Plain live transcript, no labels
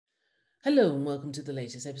Hello and welcome to the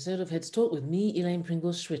latest episode of Heads Talk with me, Elaine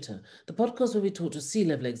Pringles-Schwitter, the podcast where we talk to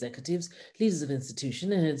C-level executives, leaders of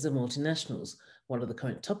institutions and heads of multinationals. What are the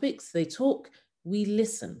current topics? They talk, we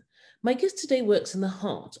listen. My guest today works in the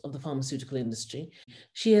heart of the pharmaceutical industry.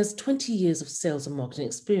 She has 20 years of sales and marketing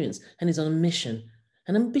experience and is on a mission,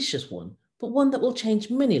 an ambitious one, but one that will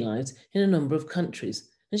change many lives in a number of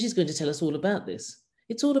countries. And she's going to tell us all about this.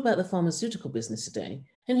 It's all about the pharmaceutical business today,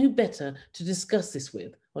 and who better to discuss this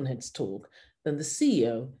with on Heads Talk than the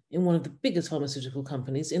CEO in one of the biggest pharmaceutical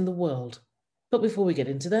companies in the world. But before we get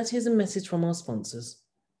into that, here's a message from our sponsors.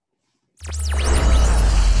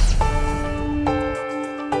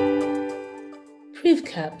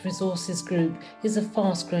 PrivCap Resources Group is a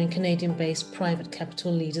fast-growing Canadian-based private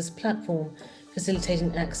capital leaders platform,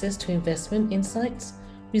 facilitating access to investment insights,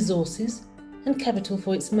 resources, and capital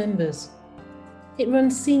for its members. It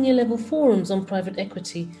runs senior-level forums on private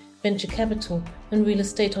equity, venture capital, and real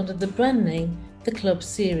estate under the brand name The Club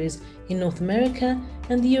Series in North America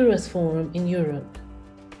and the Euros Forum in Europe.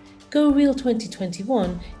 Go Real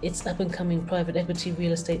 2021, its up-and-coming private equity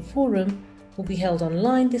real estate forum, will be held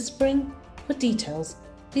online this spring. For details,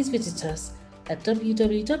 please visit us at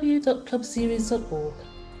www.clubseries.org.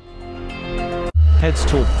 Heads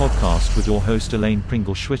Talk podcast with your host Elaine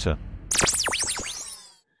Pringles-Schwitter.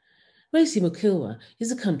 Racy Mukiwa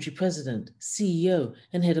is a country president, CEO,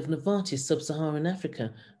 and head of Novartis Sub-Saharan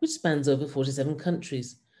Africa, which spans over 47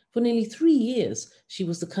 countries. For nearly 3 years, she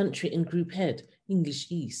was the country and group head,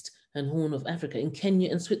 English East and Horn of Africa in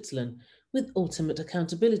Kenya and Switzerland, with ultimate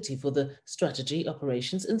accountability for the strategy,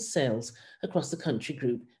 operations, and sales across the country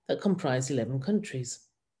group that comprise 11 countries.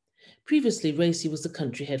 Previously, Racy was the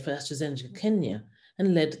country head for AstraZeneca Kenya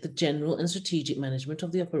and led the general and strategic management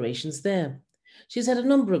of the operations there. She's had a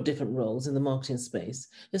number of different roles in the marketing space.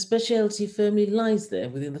 Her specialty firmly lies there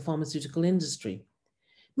within the pharmaceutical industry.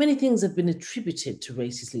 Many things have been attributed to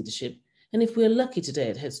Racy's leadership, and if we are lucky today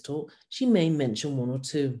at Heads Talk, she may mention one or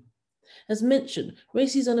two. As mentioned,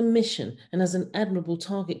 Racy's on a mission and has an admirable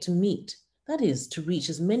target to meet. That is, to reach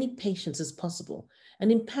as many patients as possible,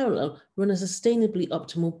 and in parallel, run a sustainably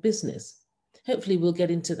optimal business. Hopefully, we'll get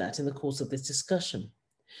into that in the course of this discussion.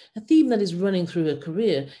 A theme that is running through her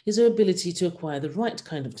career is her ability to acquire the right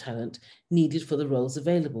kind of talent needed for the roles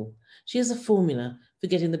available. She has a formula for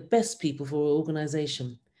getting the best people for her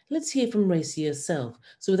organisation. Let's hear from Racy herself.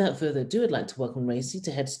 So without further ado, I'd like to welcome Racy to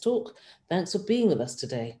Heads Talk. Thanks for being with us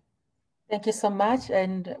today. Thank you so much,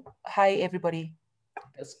 and hi, everybody.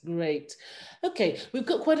 That's great. Okay, we've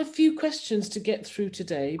got quite a few questions to get through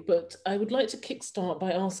today, but I would like to kickstart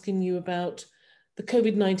by asking you about the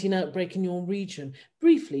COVID-19 outbreak in your region.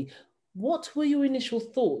 Briefly, what were your initial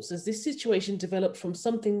thoughts as this situation developed from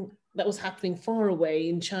something that was happening far away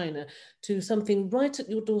in China to something right at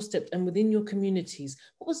your doorstep and within your communities?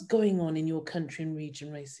 What was going on in your country and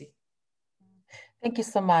region, Racy? Thank you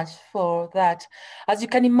so much for that. As you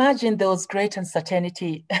can imagine, there was great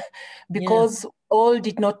uncertainty because all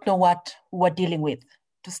did not know what we're dealing with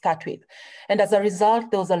to start with. And as a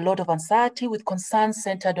result, there was a lot of anxiety with concerns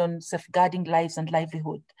centered on safeguarding lives and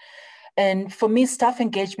livelihood. And for me, staff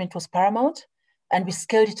engagement was paramount, and we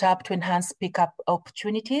scaled it up to enhance pickup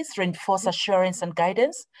opportunities, reinforce assurance and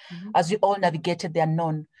guidance as we all navigated the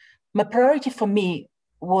unknown. My priority for me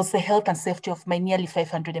was the health and safety of my nearly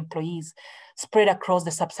 500 employees spread across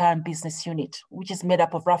the Sub-Saharan business unit, which is made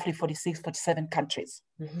up of roughly 47 countries.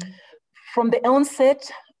 From the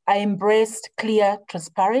onset, I embraced clear,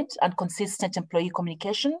 transparent, and consistent employee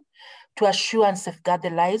communication to assure and safeguard the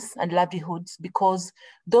lives and livelihoods because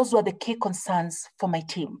those were the key concerns for my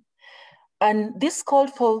team. And this called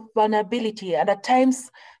for vulnerability and at times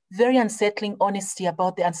very unsettling honesty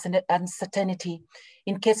about the uncertainty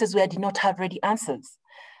in cases where I did not have ready answers.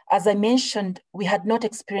 As I mentioned, we had not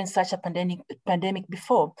experienced such a pandemic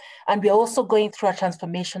before, and we are also going through a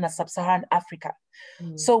transformation as Sub-Saharan Africa.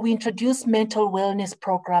 So we introduced mental wellness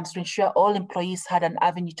programs to ensure all employees had an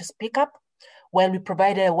avenue to speak up, while we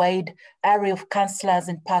provided a wide array of counselors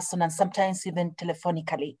in person and sometimes even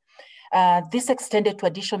telephonically. This extended to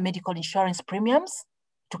additional medical insurance premiums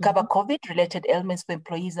to cover COVID-related ailments for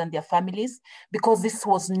employees and their families, because this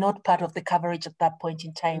was not part of the coverage at that point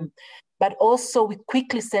in time. But also we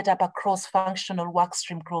quickly set up a cross-functional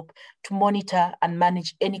workstream group to monitor and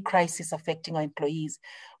manage any crisis affecting our employees.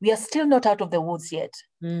 We are still not out of the woods yet,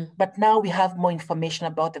 but now we have more information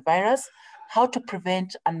about the virus, how to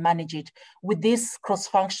prevent and manage it, with this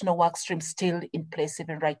cross-functional workstream still in place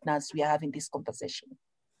even right now as we are having this conversation.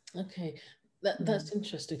 Okay, that's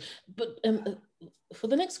interesting. But for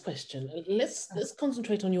the next question, let's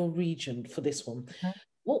concentrate on your region for this one.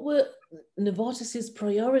 What were Novartis's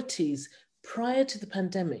priorities prior to the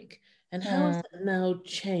pandemic, And how has that now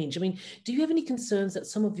changed? I mean, do you have any concerns that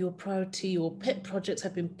some of your priority or pet projects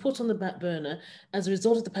have been put on the back burner as a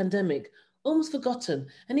result of the pandemic, almost forgotten?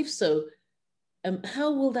 And if so,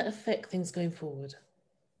 how will that affect things going forward?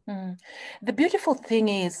 The beautiful thing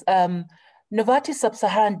is, Novartis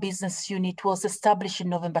Sub-Saharan Business Unit was established in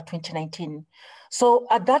November 2019. So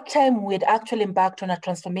at that time, we had actually embarked on a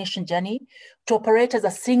transformation journey to operate as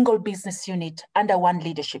a single business unit under one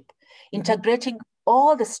leadership, integrating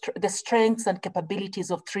all the strengths and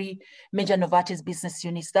capabilities of three major Novartis business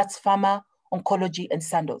units. That's pharma, oncology, and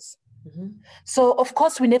Sandoz. So of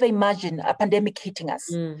course, we never imagined a pandemic hitting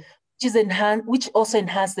us. Which also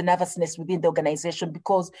enhanced the nervousness within the organization,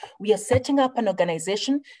 because we are setting up an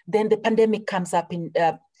organization, then the pandemic comes up in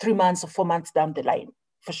 3 months or 4 months down the line,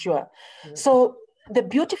 for sure. So the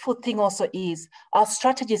beautiful thing also is our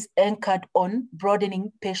strategy is anchored on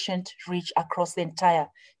broadening patient reach across the entire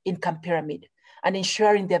income pyramid and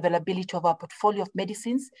ensuring the availability of our portfolio of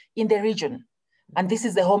medicines in the region. And this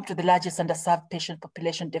is the home to the largest underserved patient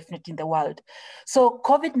population, definitely in the world. So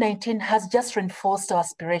COVID-19 has just reinforced our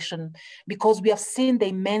aspiration, because we have seen the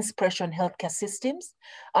immense pressure on healthcare systems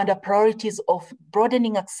and our priorities of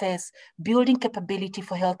broadening access, building capability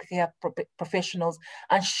for healthcare professionals,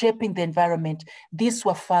 and shaping the environment. These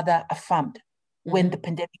were further affirmed when the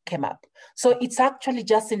pandemic came up. So it's actually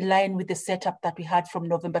just in line with the setup that we had from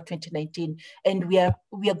November 2019. And we are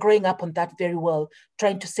growing up on that very well,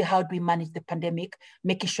 trying to see how do we manage the pandemic,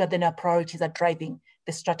 making sure that our priorities are driving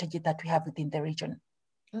the strategy that we have within the region.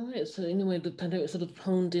 All right, so in a way, the pandemic sort of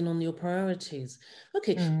honed in on your priorities.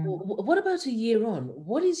 Okay, what about a year on?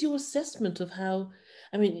 What is your assessment of how,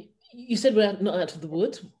 I mean, you said we're not out of the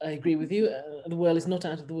woods. I agree with you. The world is not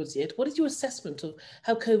out of the woods yet. What is your assessment of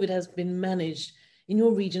how COVID has been managed in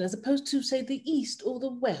your region, as opposed to, say, the East or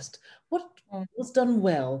the West? What was done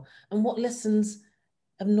well, and what lessons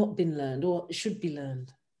have not been learned or should be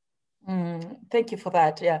learned? Thank you for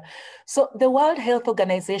that. Yeah. So the World Health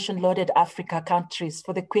Organization lauded Africa countries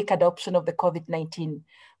for the quick adoption of the COVID-19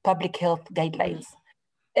 public health guidelines.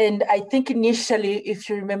 And I think initially, if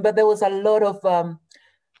you remember, there was a lot of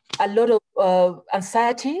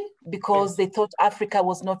anxiety, because they thought Africa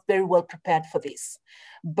was not very well prepared for this.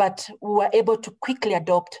 But we were able to quickly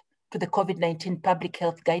adopt to the COVID-19 public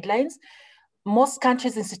health guidelines. Most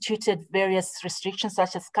countries instituted various restrictions,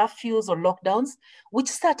 such as curfews or lockdowns, which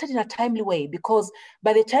started in a timely way, because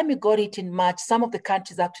by the time we got it in March, some of the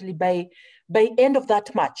countries actually by end of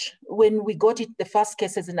that March, when we got it, the first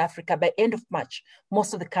cases in Africa, by end of March,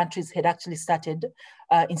 most of the countries had actually started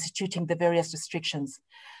instituting the various restrictions.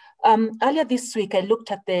 Earlier this week, I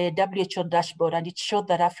looked at the WHO dashboard, and it showed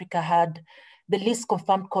that Africa had the least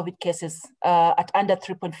confirmed COVID cases at under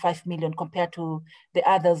 3.5 million compared to the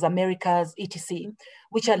others, Americas, etc.,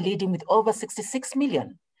 which are leading with over 66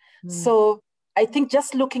 million. So I think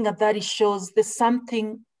just looking at that, it shows there's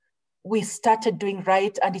something we started doing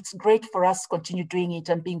right, and it's great for us to continue doing it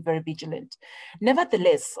and being very vigilant.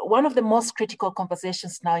 Nevertheless, one of the most critical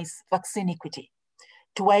conversations now is vaccine equity,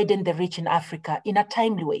 to widen the reach in Africa in a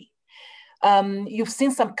timely way. You've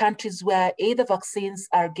seen some countries where either vaccines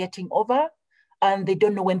are getting over and they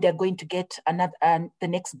don't know when they're going to get the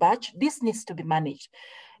next batch. This needs to be managed.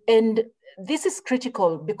 And this is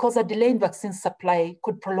critical, because a delay in vaccine supply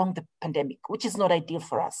could prolong the pandemic, which is not ideal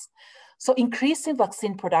for us. So increasing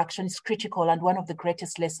vaccine production is critical, and one of the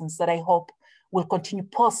greatest lessons that I hope will continue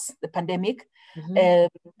post the pandemic,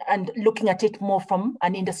 and looking at it more from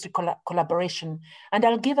an industry collaboration. And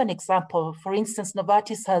I'll give an example. For instance,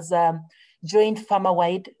 Novartis has joined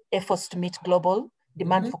pharma-wide efforts to meet global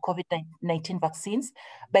demand for COVID-19 vaccines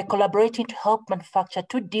by collaborating to help manufacture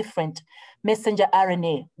 2 different messenger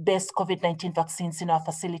RNA-based COVID-19 vaccines in our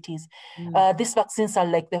facilities. These vaccines are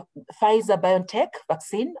like the Pfizer-BioNTech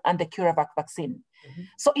vaccine and the CureVac vaccine.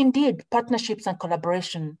 So indeed, partnerships and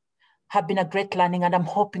collaboration have been a great learning, and I'm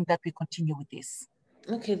hoping that we continue with this.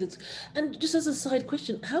 Okay, and just as a side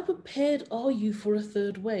question, how prepared are you for a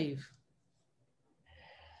third wave?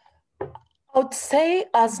 I would say,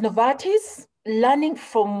 as Novartis, learning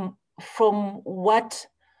from what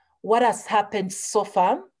has happened so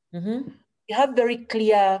far, you have very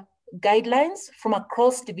clear guidelines from a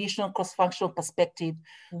cross-divisional, cross-functional perspective,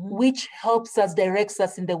 which helps us, directs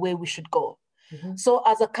us in the way we should go. So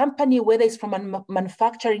as a company, whether it's from a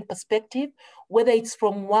manufacturing perspective, whether it's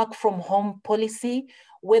from work from home policy,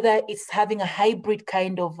 whether it's having a hybrid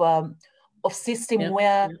kind of system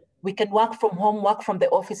where we can work from home, work from the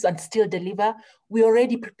office, and still deliver, we're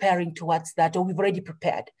already preparing towards that, or we've already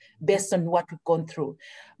prepared based on what we've gone through.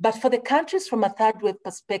 But for the countries from a third wave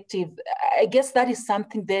perspective, I guess that is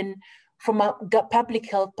something then from a public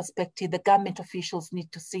health perspective, the government officials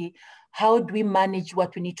need to see how do we manage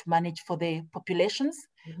what we need to manage for the populations,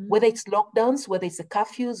 whether it's lockdowns, whether it's the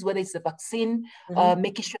curfews, whether it's the vaccine,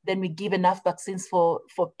 making sure then we give enough vaccines for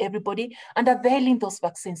everybody and availing those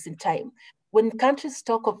vaccines in time. When countries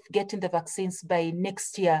talk of getting the vaccines by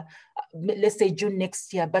next year, let's say June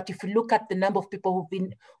next year, but if you look at the number of people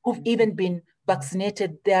who've even been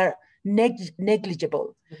vaccinated, they're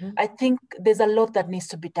negligible. I think there's a lot that needs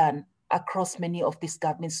to be done across many of these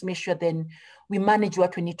governments to make sure then we manage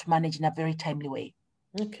what we need to manage in a very timely way.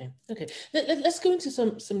 Okay. Let's go into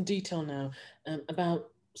some detail now about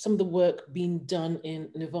some of the work being done in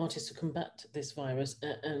Novartis to combat this virus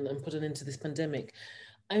and put an end to this pandemic.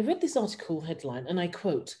 I read this article headline, and I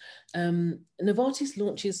quote, Novartis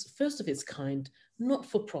launches first of its kind,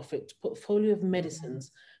 not-for-profit portfolio of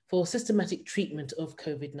medicines for systematic treatment of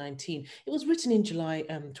COVID-19. It was written in July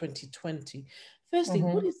 2020. Firstly,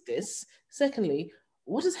 what is this? Secondly,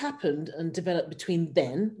 what has happened and developed between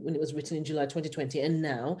then, when it was written in July 2020, and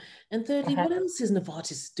now? And thirdly, what else is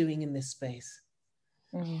Novartis doing in this space?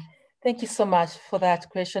 Thank you so much for that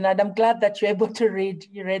question. And I'm glad that you're able to read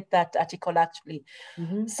that article actually.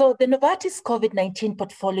 So the Novartis COVID-19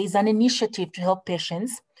 portfolio is an initiative to help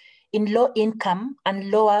patients in low income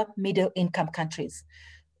and lower middle income countries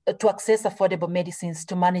to access affordable medicines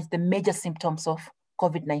to manage the major symptoms of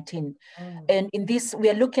COVID-19. And in this, we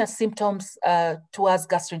are looking at symptoms towards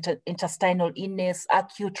gastrointestinal illness,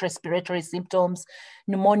 acute respiratory symptoms,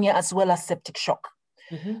 pneumonia, as well as septic shock.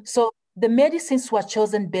 So the medicines were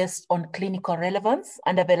chosen based on clinical relevance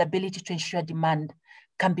and availability to ensure demand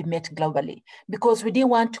can be met globally, because we didn't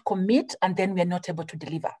want to commit and then we are not able to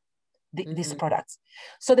deliver these products.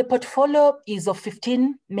 So the portfolio is of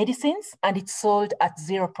 15 medicines and it's sold at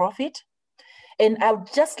zero profit. And I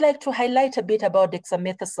would just like to highlight a bit about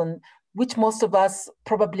dexamethasone, which most of us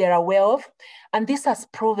probably are aware of. And this has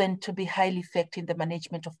proven to be highly effective in the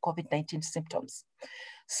management of COVID-19 symptoms.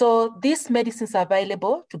 So these medicines are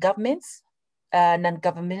available to governments,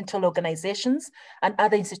 non-governmental organizations, and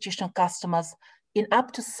other institutional customers in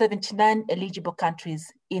up to 79 eligible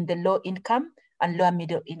countries in the low income and lower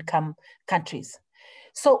middle income countries.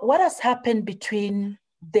 So what has happened between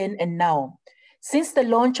then and now? Since the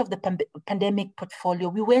launch of the pandemic portfolio,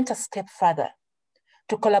 we went a step further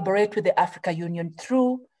to collaborate with the Africa Union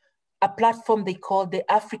through a platform they call the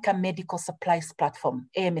Africa Medical Supplies Platform,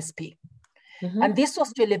 AMSP. And this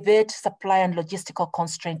was to elevate supply and logistical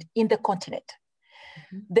constraint in the continent.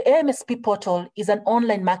 The AMSP portal is an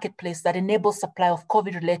online marketplace that enables supply of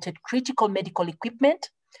COVID-related critical medical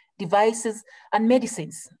equipment, devices, and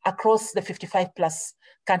medicines across the 55 plus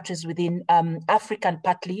countries within Africa and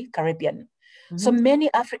partly Caribbean. So many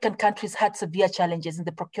African countries had severe challenges in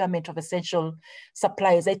the procurement of essential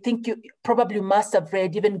supplies. I think you probably must have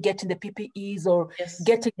read, even getting the PPEs or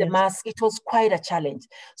getting the mask, it was quite a challenge.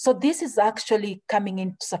 So this is actually coming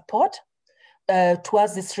in support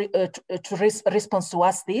towards this, response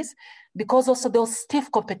towards this, because also there was stiff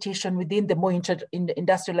competition within the more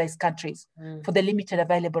industrialized countries for the limited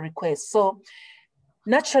available requests. So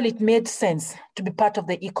naturally, it made sense to be part of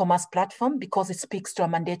the e-commerce platform because it speaks to a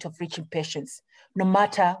mandate of reaching patients, no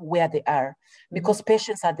matter where they are, because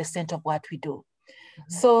patients are the center of what we do.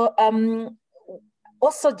 So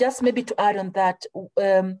also just maybe to add on that,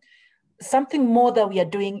 something more that we are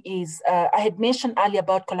doing is, I had mentioned earlier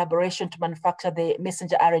about collaboration to manufacture the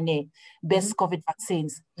messenger RNA-based COVID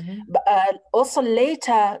vaccines. But also late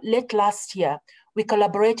last year, we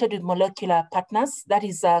collaborated with Molecular Partners, that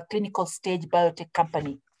is a clinical stage biotech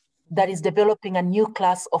company that is developing a new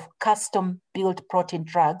class of custom-built protein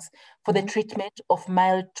drugs for the treatment of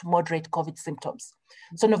mild to moderate COVID symptoms.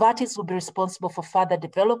 So Novartis will be responsible for further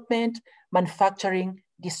development, manufacturing,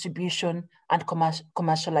 distribution, and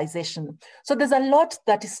commercialization. So there's a lot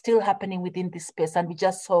that is still happening within this space, and we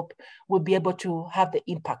just hope we'll be able to have the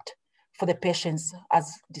impact for the patients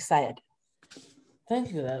as desired. Thank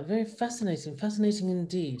you for that. Very fascinating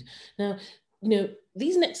indeed. Now,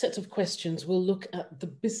 these next sets of questions will look at the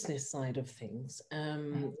business side of things.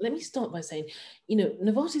 Let me start by saying,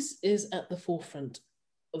 Novartis is at the forefront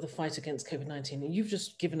of the fight against COVID-19, and you've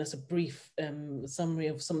just given us a brief summary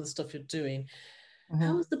of some of the stuff you're doing.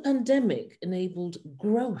 How has the pandemic enabled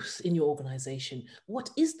growth in your organization? What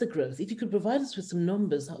is the growth? If you could provide us with some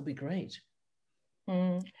numbers, that would be great.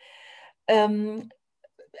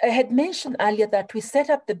 I had mentioned earlier that we set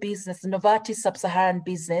up the business, Novartis Sub-Saharan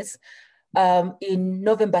business, in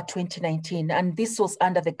November 2019, and this was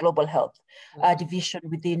under the Global Health division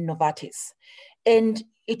within Novartis. And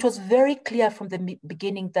it was very clear from the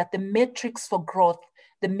beginning that the metrics for growth,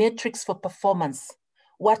 the metrics for performance,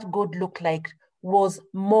 what good looked like, was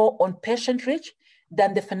more on patient reach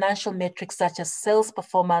than the financial metrics such as sales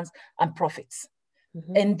performance and profits.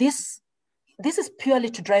 And this is purely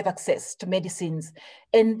to drive access to medicines.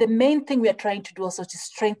 And the main thing we are trying to do also is to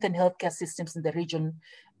strengthen healthcare systems in the region.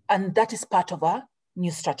 And that is part of our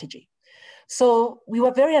new strategy. So we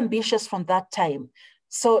were very ambitious from that time.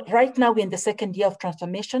 So right now we're in the second year of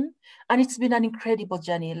transformation, and it's been an incredible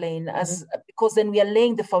journey, Elaine, because then we are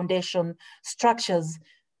laying the foundation structures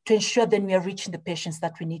to ensure then we are reaching the patients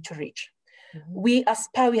that we need to reach. We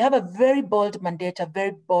have a very bold mandate, a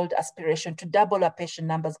very bold aspiration to double our patient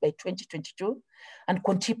numbers by 2022 and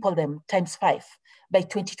quintuple them times 5 by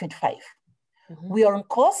 2025. We are on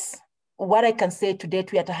course. What I can say to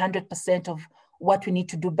date, we are at 100% of what we need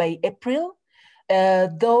to do by April.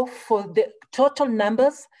 Though for the total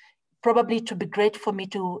numbers, probably it would be great for me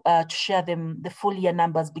to share them, the full year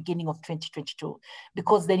numbers beginning of 2022,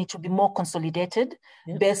 because then it will be more consolidated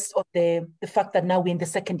based on the fact that now we're in the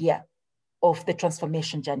second year of the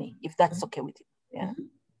transformation journey, if that's okay with you. Yeah.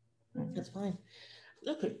 That's fine.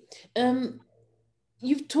 Okay.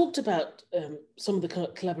 You've talked about some of the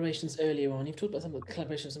collaborations earlier on. You've talked about some of the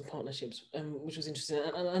collaborations and partnerships, which was interesting.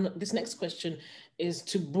 And this next question is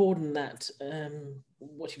to broaden that,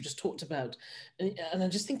 what you've just talked about. And I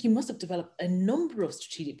just think you must have developed a number of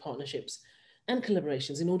strategic partnerships and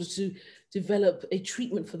collaborations in order to develop a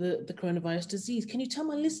treatment for the coronavirus disease. Can you tell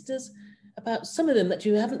my listeners about some of them that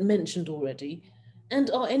you haven't mentioned already? And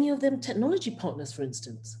are any of them technology partners, for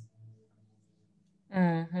instance?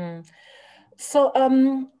 So,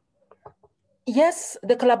 yes,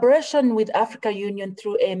 the collaboration with Africa Union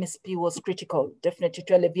through AMSP was critical, definitely,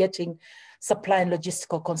 to alleviating supply and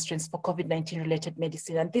logistical constraints for COVID-19 related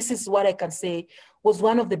medicine. And this is what I can say was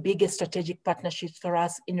one of the biggest strategic partnerships for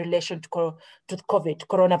us in relation to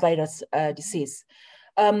coronavirus disease.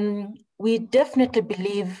 We definitely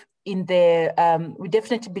believe in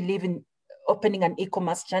opening an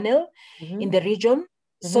e-commerce channel in the region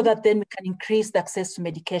so that then we can increase the access to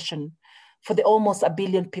medication for the almost 1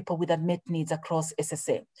 billion people with unmet needs across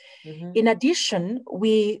SSA. In addition,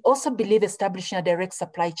 we also believe establishing a direct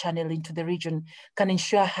supply channel into the region can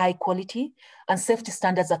ensure high quality and safety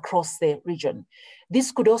standards across the region.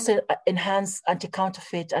 This could also enhance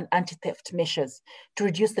anti-counterfeit and anti-theft measures to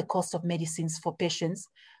reduce the cost of medicines for patients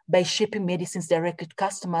by shipping medicines directly to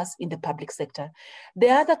customers in the public sector.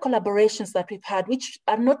 There are other collaborations that we've had, which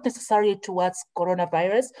are not necessarily towards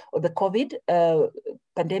coronavirus or the COVID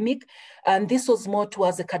pandemic. And this was more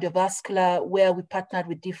towards the cardiovascular, where we partnered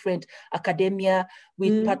with different academia.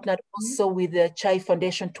 We partnered also with the Chai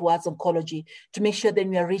Foundation towards oncology to make sure that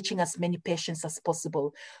we are reaching as many patients as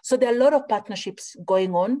possible. So there are a lot of partnerships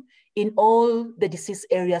going on in all the disease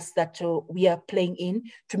areas that we are playing in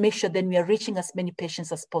to make sure that we are reaching as many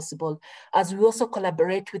patients as possible. As we also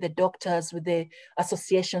collaborate with the doctors, with the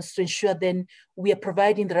associations to ensure then we are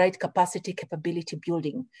providing the right capacity capability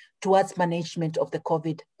building towards management of the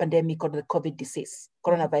COVID pandemic or the COVID disease,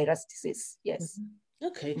 coronavirus disease. Yes.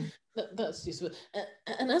 Okay, that's useful.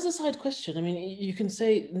 And as a side question, I mean, you can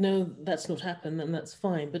say, no, that's not happened, and that's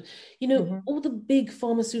fine. But, you know, all the big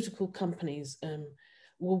pharmaceutical companies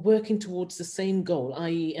were working towards the same goal,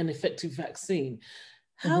 i.e. an effective vaccine.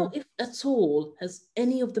 How, if at all, has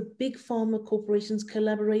any of the big pharma corporations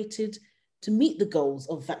collaborated to meet the goals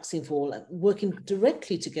of Vaccine for All, like working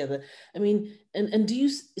directly together? I mean, and do you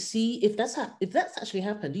see, if that's actually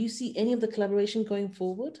happened, do you see any of the collaboration going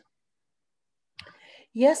forward?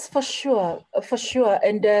 Yes, for sure.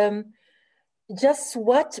 And just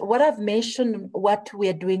what I've mentioned, what we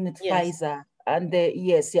are doing with Pfizer, and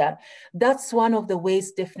that's one of the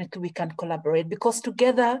ways definitely we can collaborate, because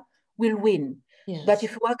together we'll win. Yes. But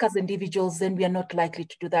if we work as individuals, then we are not likely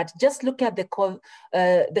to do that. Just look at the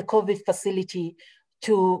COVID facility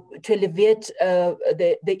to alleviate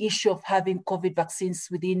the issue of having COVID vaccines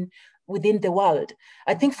within the world.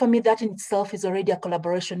 I think for me, that in itself is already a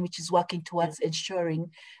collaboration which is working towards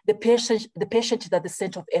ensuring the patient is at the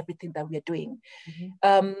center of everything that we are doing.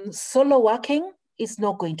 Solo working is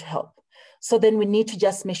not going to help. So then we need to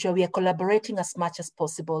just make sure we are collaborating as much as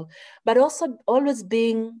possible, but also always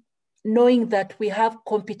knowing that we have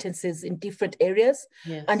competencies in different areas.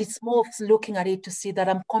 Yes. And it's more of looking at it to see that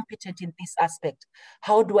I'm competent in this aspect.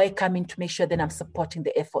 How do I come in to make sure that I'm supporting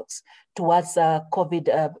the efforts towards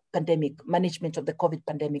COVID pandemic, management of the COVID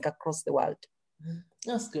pandemic across the world?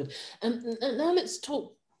 That's good. And now let's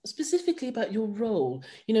talk specifically about your role.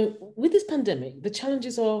 You know, with this pandemic, the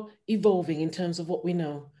challenges are evolving in terms of what we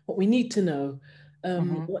know, what we need to know,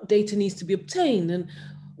 what data needs to be obtained, and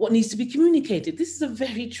what needs to be communicated. This is a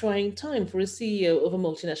very trying time for a CEO of a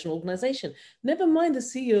multinational organization, never mind the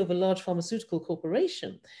CEO of a large pharmaceutical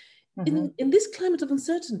corporation. In this climate of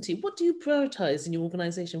uncertainty, what do you prioritize in your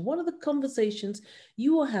organization? What are the conversations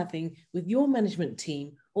you are having with your management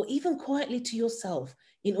team, or even quietly to yourself,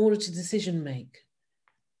 in order to decision make?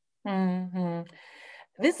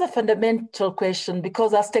 This is a fundamental question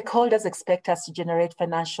because our stakeholders expect us to generate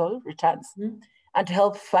financial returns and to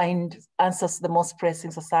help find answers to the most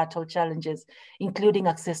pressing societal challenges, including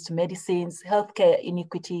access to medicines, healthcare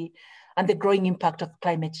inequity, and the growing impact of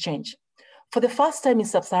climate change. For the first time in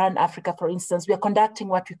Sub-Saharan Africa, for instance, we are conducting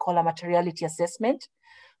what we call a materiality assessment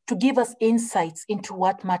to give us insights into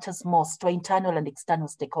what matters most to our internal and external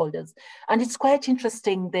stakeholders. And it's quite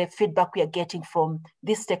interesting, the feedback we are getting from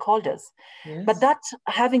these stakeholders. Yes. But that,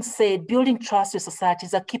 having said, building trust with society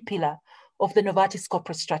is a key pillar of the Novartis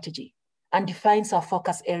corporate strategy and defines our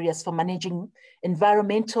focus areas for managing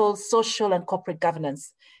environmental, social, and corporate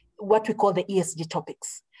governance, what we call the ESG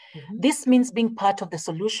topics. This means being part of the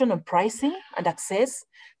solution on pricing and access,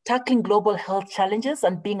 tackling global health challenges,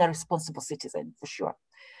 and being a responsible citizen, for sure.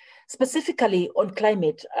 Specifically on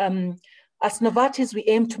climate, as Novartis, we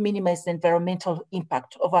aim to minimize the environmental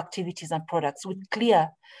impact of activities and products with clear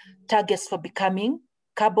targets for becoming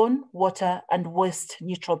carbon, water, and waste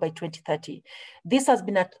neutral by 2030. This has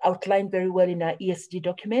been outlined very well in our ESG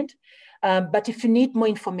document. But if you need more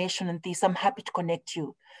information on this, I'm happy to connect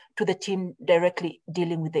you to the team directly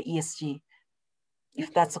dealing with the ESG,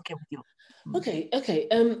 if that's okay with you. Okay.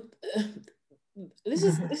 This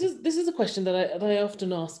is a question that I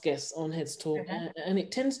often ask guests on Heads Talk, and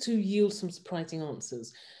it tends to yield some surprising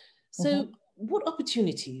answers. So, what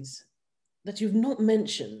opportunities that you've not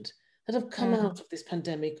mentioned that have come out of this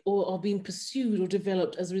pandemic or are being pursued or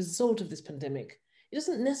developed as a result of this pandemic? It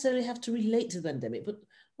doesn't necessarily have to relate to the pandemic, but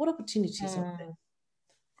what opportunities are there?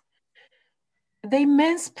 The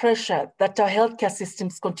immense pressure that our healthcare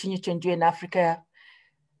systems continue to endure in Africa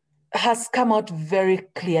has come out very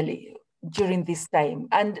clearly during this time.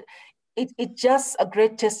 And it's just a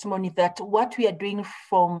great testimony that what we are doing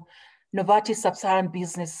from Novartis Sub-Saharan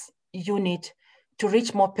Business Unit to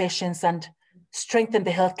reach more patients and strengthen the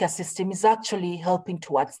healthcare system is actually helping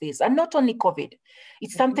towards this. And not only COVID,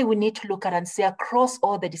 it's something we need to look at and say across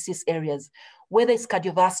all the disease areas, whether it's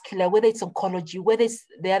cardiovascular, whether it's oncology, whether it's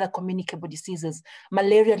the other communicable diseases,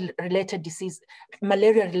 malaria-related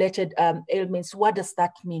ailments, what does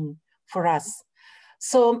that mean for us?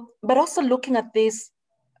 So, but also looking at this,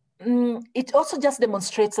 it also just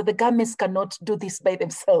demonstrates that the governments cannot do this by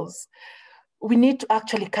themselves. We need to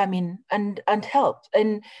actually come in and help.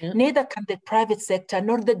 And neither can the private sector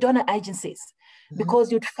nor the donor agencies,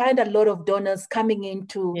 because you'd find a lot of donors coming in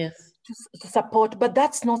to support, but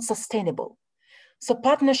that's not sustainable. So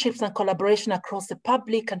partnerships and collaboration across the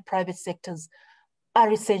public and private sectors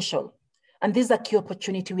are essential. And this is a key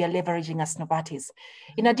opportunity we are leveraging as Novartis.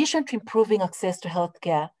 In addition to improving access to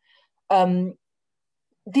healthcare,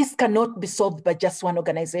 this cannot be solved by just one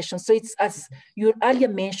organization. So it's, as you earlier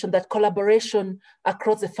mentioned, that collaboration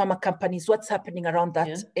across the pharma companies, what's happening around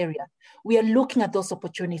that area. We are looking at those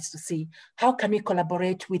opportunities to see how can we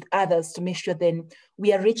collaborate with others to make sure then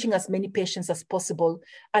we are reaching as many patients as possible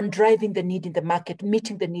and driving the need in the market,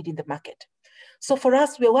 meeting the need in the market. So for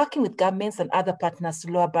us, we're working with governments and other partners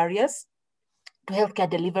to lower barriers to healthcare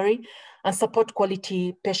delivery and support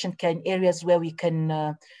quality patient care in areas where we can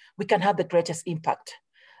have the greatest impact.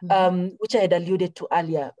 Which I had alluded to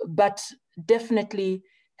earlier, but definitely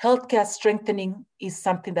healthcare strengthening is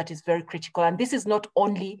something that is very critical. And this is not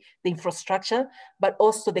only the infrastructure, but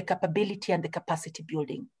also the capability and the capacity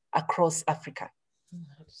building across Africa.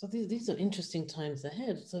 So these are interesting times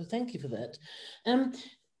ahead. So thank you for that.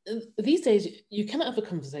 These days, you cannot have a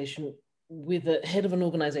conversation with the head of an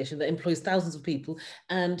organization that employs thousands of people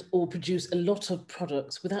and or produce a lot of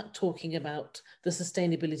products without talking about the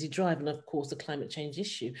sustainability drive and of course the climate change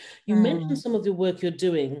issue. You mentioned some of the work you're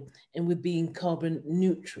doing and with being carbon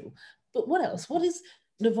neutral, but what else? What is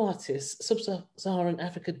Novartis Sub-Saharan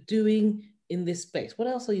Africa doing in this space? What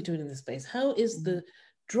else are you doing in this space? How is the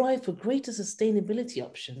drive for greater sustainability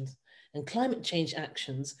options and climate change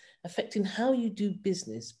actions affecting how you do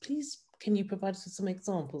business? Please, can you provide us with some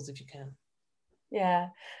examples if you can? Yeah,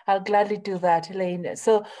 I'll gladly do that, Elaine.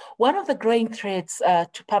 So one of the growing threats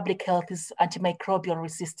to public health is antimicrobial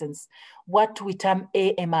resistance, what we term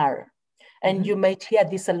AMR. And you might hear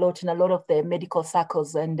this a lot in a lot of the medical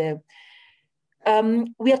circles. And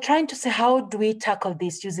we are trying to say, how do we tackle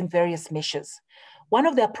this using various measures? One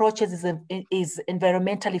of the approaches is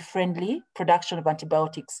environmentally friendly production of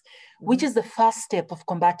antibiotics, which is the first step of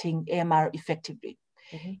combating AMR effectively.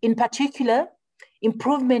 In particular,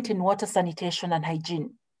 improvement in water sanitation and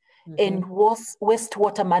hygiene and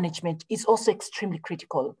wastewater management is also extremely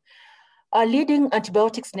critical. Our leading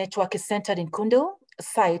antibiotics network is centered in Kundal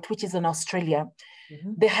site, which is in Australia.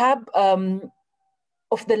 Mm-hmm. The hub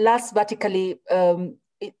of the last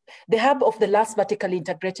vertically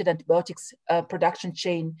integrated antibiotics production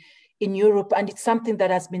chain in Europe, and it's something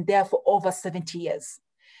that has been there for over 70 years.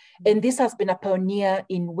 And this has been a pioneer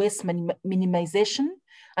in waste minimization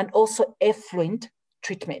and also effluent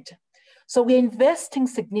treatment. So we're investing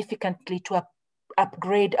significantly to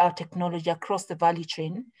upgrade our technology across the value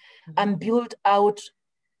chain and build out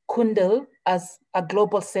Kundal as a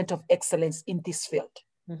global center of excellence in this field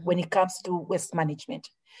when it comes to waste management.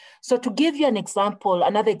 So to give you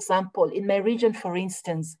another example, in my region, for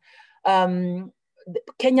instance, the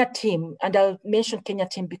Kenya team, and I'll mention Kenya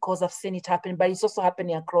team because I've seen it happen, but it's also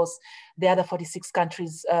happening across the other 46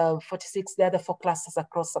 countries, the other 4 clusters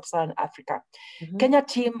across sub-Saharan Africa. Kenya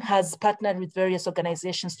team has partnered with various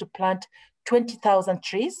organizations to plant 20,000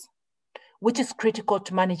 trees, which is critical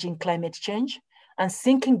to managing climate change, and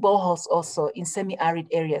sinking boreholes also in semi-arid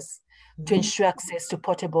areas to ensure access to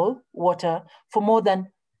potable water for more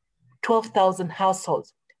than 12,000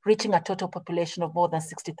 households, reaching a total population of more than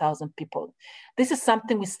 60,000 people. This is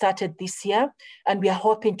something we started this year, and we are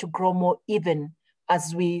hoping to grow more even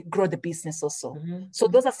as we grow the business also. So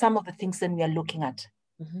those are some of the things that we are looking at.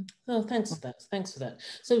 Oh, thanks for that. Thanks for that.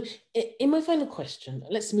 So in my final question,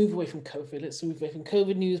 let's move away from COVID. Let's move away from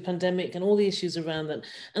COVID news, pandemic, and all the issues around that.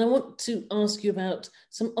 And I want to ask you about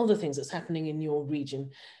some other things that's happening in your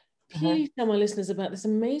region. Please tell my listeners about this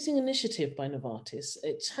amazing initiative by Novartis.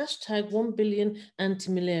 It's hashtag 1 billion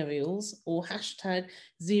anti-malarials, or hashtag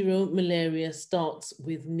 0 malaria starts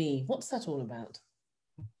with me. What's that all about?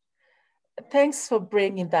 Thanks for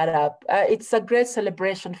bringing that up. It's a great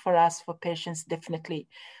celebration for us, for patients, definitely,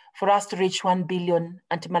 for us to reach 1 billion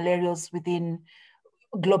anti-malarials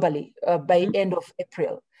globally by end of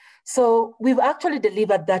April. So we've actually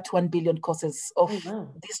delivered that 1 billion courses of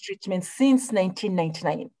this treatment since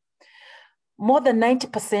 1999. More than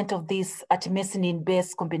 90% of this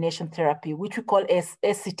artemisinin-based combination therapy, which we call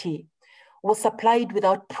SCT, was supplied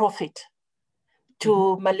without profit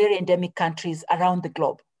to malaria endemic countries around the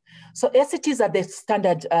globe. So SCTs are the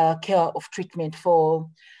standard care of treatment for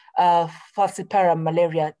falciparum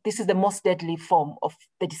malaria. This is the most deadly form of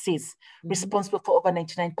the disease, responsible for over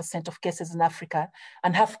 99% of cases in Africa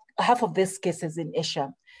and half of these cases in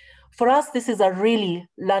Asia. For us, this is a really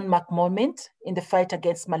landmark moment in the fight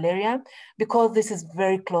against malaria because this is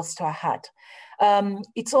very close to our heart.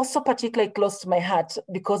 It's also particularly close to my heart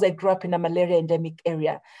because I grew up in a malaria endemic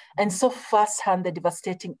area and saw firsthand the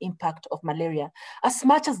devastating impact of malaria. As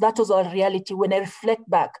much as that was our reality, when I reflect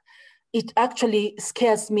back, it actually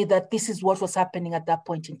scares me that this is what was happening at that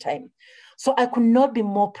point in time. So I could not be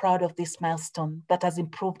more proud of this milestone that has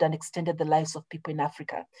improved and extended the lives of people in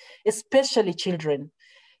Africa, especially children,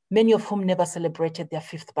 many of whom never celebrated their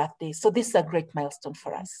 5th birthday. So this is a great milestone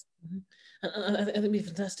for us. And I think it'd be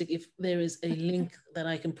fantastic if there is a link that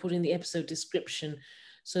I can put in the episode description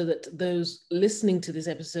so that those listening to this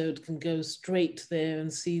episode can go straight there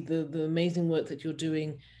and see the amazing work that you're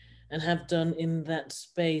doing and have done in that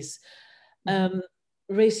space.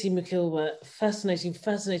 Racy McIlwa, fascinating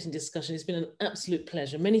discussion. It's been an absolute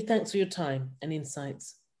pleasure. Many thanks for your time and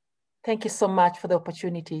insights. Thank you so much for the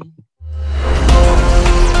opportunity.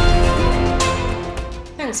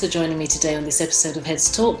 Thanks for joining me today on this episode of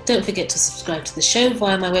Heads Talk. Don't forget to subscribe to the show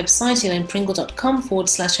via my website,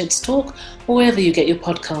 elainepringle.com/Heads Talk, or wherever you get your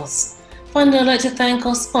podcasts. Finally, I'd like to thank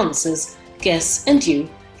our sponsors, guests, and you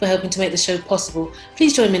for helping to make the show possible.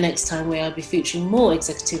 Please join me next time where I'll be featuring more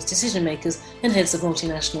executives, decision makers, and heads of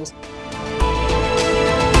multinationals.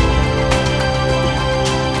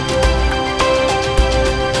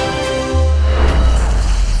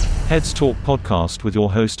 Heads Talk podcast with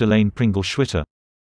your host Elaine Pringle Schwitter.